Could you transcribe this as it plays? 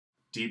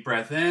Deep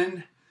breath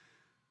in.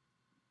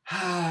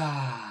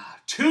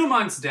 2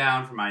 months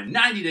down from my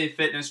 90-day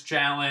fitness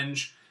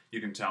challenge. You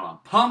can tell I'm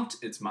pumped.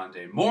 It's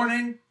Monday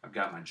morning. I've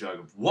got my jug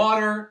of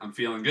water. I'm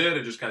feeling good.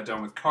 I just got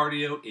done with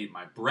cardio, ate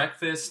my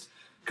breakfast.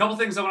 A couple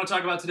things I want to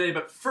talk about today,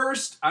 but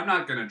first, I'm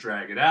not going to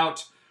drag it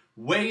out.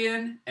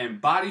 Weigh-in and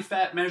body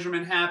fat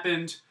measurement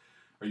happened.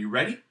 Are you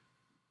ready?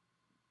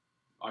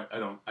 I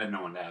have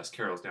no one to ask.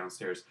 Carol's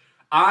downstairs.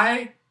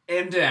 I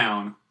am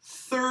down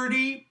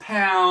 30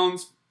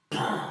 pounds,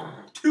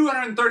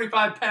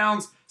 235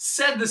 pounds,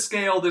 said the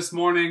scale this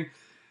morning.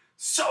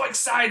 So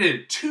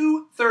excited,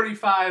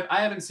 235.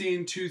 I haven't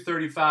seen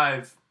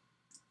 235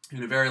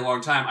 in a very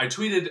long time. I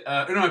tweeted,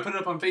 I put it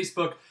up on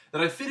Facebook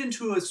that I fit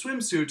into a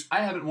swimsuit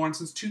I haven't worn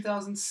since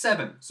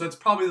 2007. So it's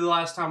probably the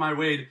last time I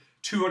weighed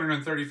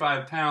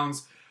 235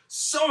 pounds.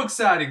 So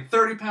exciting,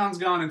 30 pounds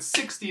gone in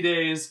 60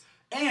 days.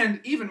 And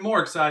even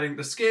more exciting,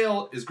 the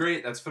scale is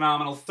great. That's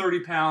phenomenal.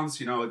 30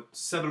 pounds, you know, a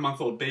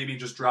 7-month-old baby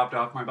just dropped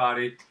off my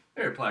body.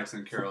 Very Plaxton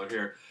and Carol are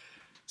here.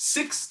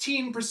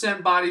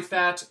 16% body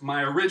fat.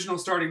 My original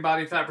starting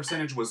body fat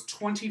percentage was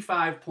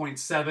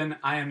 25.7.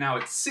 I am now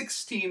at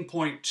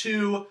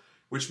 16.2,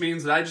 which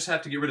means that I just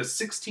have to get rid of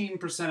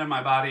 16% of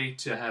my body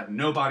to have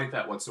no body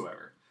fat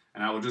whatsoever.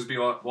 And I will just be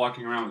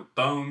walking around with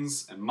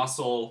bones and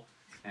muscle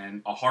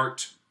and a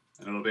heart,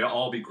 and it'll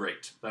all be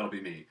great. That'll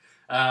be me.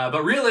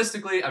 But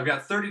realistically, I've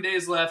got 30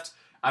 days left.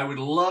 I would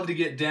love to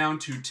get down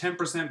to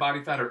 10%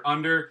 body fat or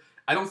under.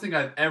 I don't think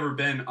I've ever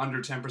been under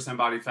 10%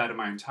 body fat in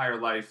my entire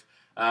life.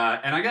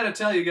 And I gotta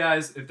tell you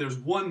guys, if there's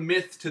one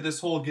myth to this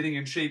whole getting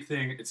in shape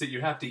thing, it's that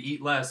you have to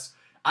eat less.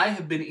 I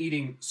have been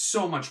eating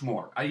so much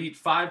more. I eat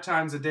 5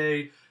 times a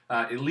day,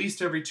 at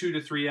least every 2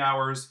 to 3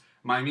 hours.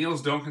 My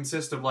meals don't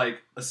consist of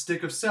like a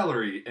stick of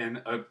celery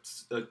and a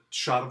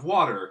shot of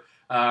water.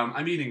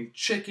 I'm eating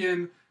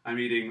chicken. I'm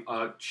eating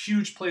a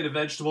huge plate of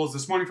vegetables.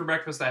 This morning for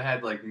breakfast I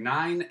had like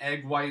 9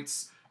 egg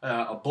whites,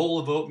 a bowl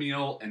of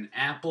oatmeal, an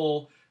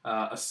apple,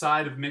 a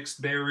side of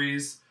mixed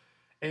berries,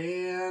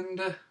 and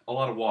a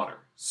lot of water.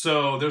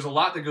 So there's a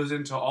lot that goes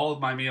into all of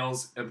my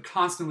meals. I'm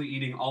constantly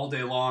eating all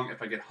day long.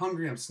 If I get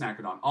hungry, I'm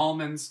snacking on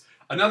almonds.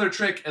 Another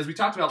trick, as we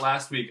talked about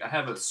last week, I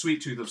have a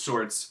sweet tooth of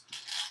sorts.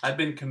 I've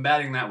been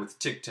combating that with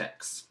Tic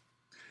Tacs.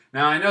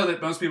 Now I know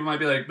that most people might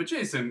be like, but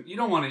Jason, you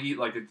don't want to eat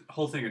like a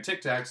whole thing of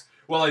Tic Tacs.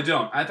 Well, I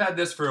don't. I've had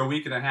this for a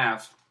week and a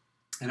half,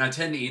 and I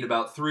tend to eat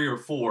about 3 or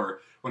 4.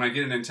 When I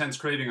get an intense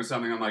craving or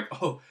something, I'm like,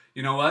 oh,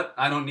 you know what?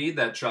 I don't need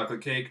that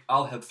chocolate cake.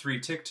 I'll have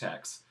 3 Tic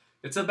Tacs.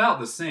 It's about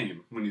the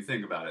same when you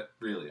think about it,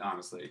 really,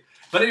 honestly.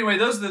 But anyway,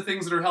 those are the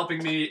things that are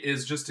helping me,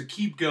 is just to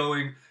keep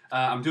going.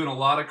 I'm doing a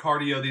lot of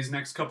cardio these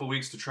next couple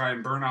weeks to try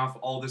and burn off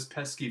all this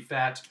pesky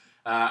fat.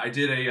 I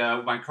did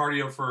my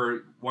cardio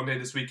for one day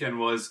this weekend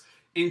was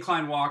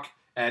incline walk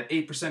at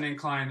 8%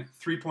 incline,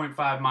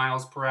 3.5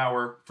 miles per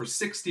hour for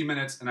 60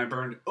 minutes, and I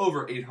burned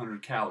over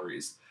 800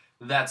 calories.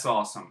 That's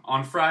awesome.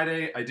 On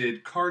Friday, I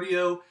did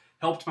cardio,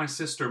 helped my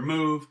sister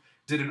move,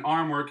 did an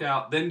arm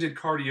workout, then did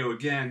cardio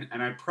again,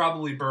 and I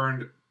probably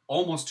burned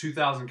almost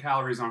 2,000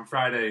 calories on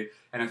Friday,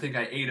 and I think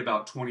I ate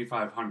about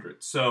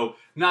 2,500. So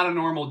not a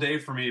normal day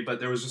for me, but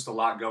there was just a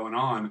lot going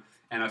on,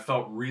 and I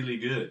felt really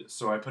good,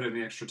 so I put in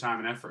the extra time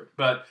and effort.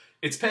 But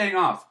it's paying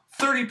off.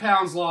 30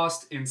 pounds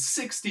lost in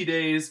 60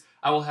 days.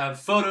 I will have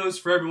photos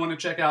for everyone to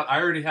check out. I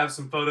already have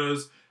some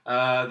photos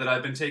that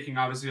I've been taking,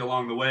 obviously,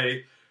 along the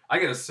way. I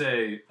gotta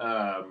say,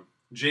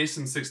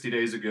 Jason 60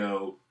 days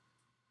ago,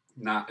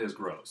 not as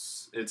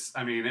gross.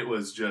 It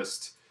was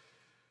just,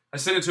 I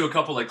sent it to a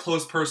couple like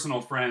close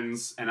personal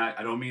friends, and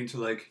I don't mean to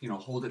like,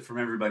 hold it from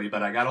everybody,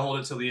 but I gotta hold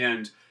it till the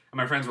end. And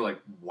my friends were like,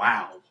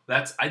 wow,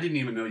 I didn't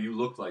even know you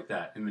looked like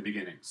that in the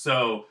beginning.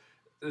 So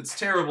it's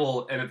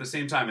terrible, and at the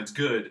same time it's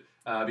good,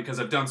 because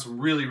I've done some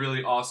really,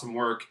 really awesome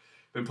work.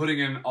 Been putting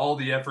in all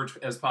the effort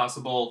as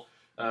possible.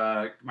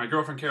 My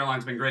girlfriend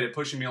Caroline's been great at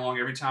pushing me along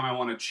every time I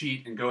want to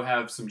cheat and go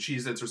have some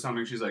Cheez-Its or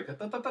something. She's like,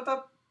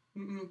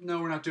 no,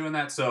 we're not doing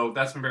that. So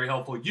that's been very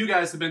helpful. You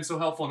guys have been so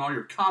helpful in all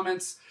your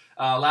comments.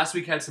 Last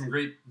week had some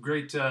great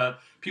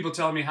people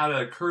telling me how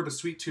to curb a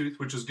sweet tooth,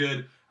 which is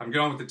good. I'm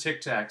going with the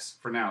Tic Tacs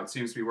for now. It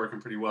seems to be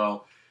working pretty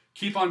well.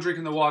 Keep on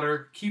drinking the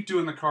water. Keep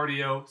doing the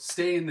cardio.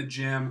 Stay in the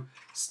gym.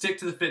 Stick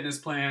to the fitness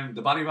plan.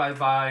 The Body by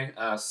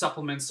Vi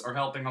supplements are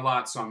helping a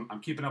lot, so I'm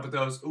keeping up with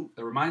those. Ooh,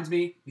 that reminds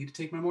me, need to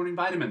take my morning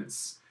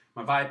vitamins.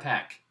 My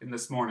Vi-Pack in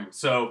this morning.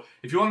 So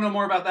if you want to know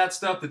more about that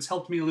stuff that's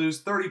helped me lose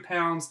 30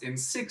 pounds in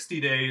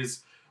 60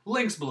 days,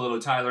 links below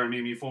to Tyler and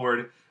Mimi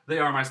Ford. They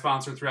are my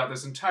sponsor throughout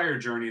this entire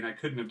journey, and I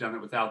couldn't have done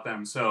it without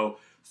them. So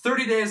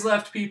 30 days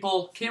left,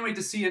 people. Can't wait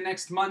to see you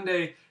next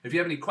Monday. If you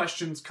have any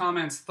questions,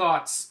 comments,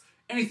 thoughts,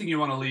 anything you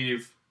want to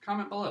leave,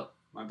 comment below.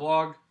 My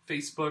blog,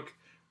 Facebook,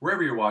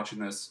 wherever you're watching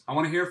this. I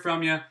want to hear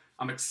from you.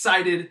 I'm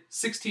excited.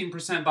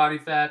 16% body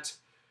fat.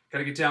 Got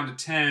to get down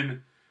to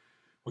 10.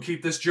 We'll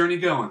keep this journey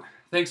going.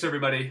 Thanks,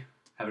 everybody.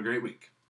 Have a great week.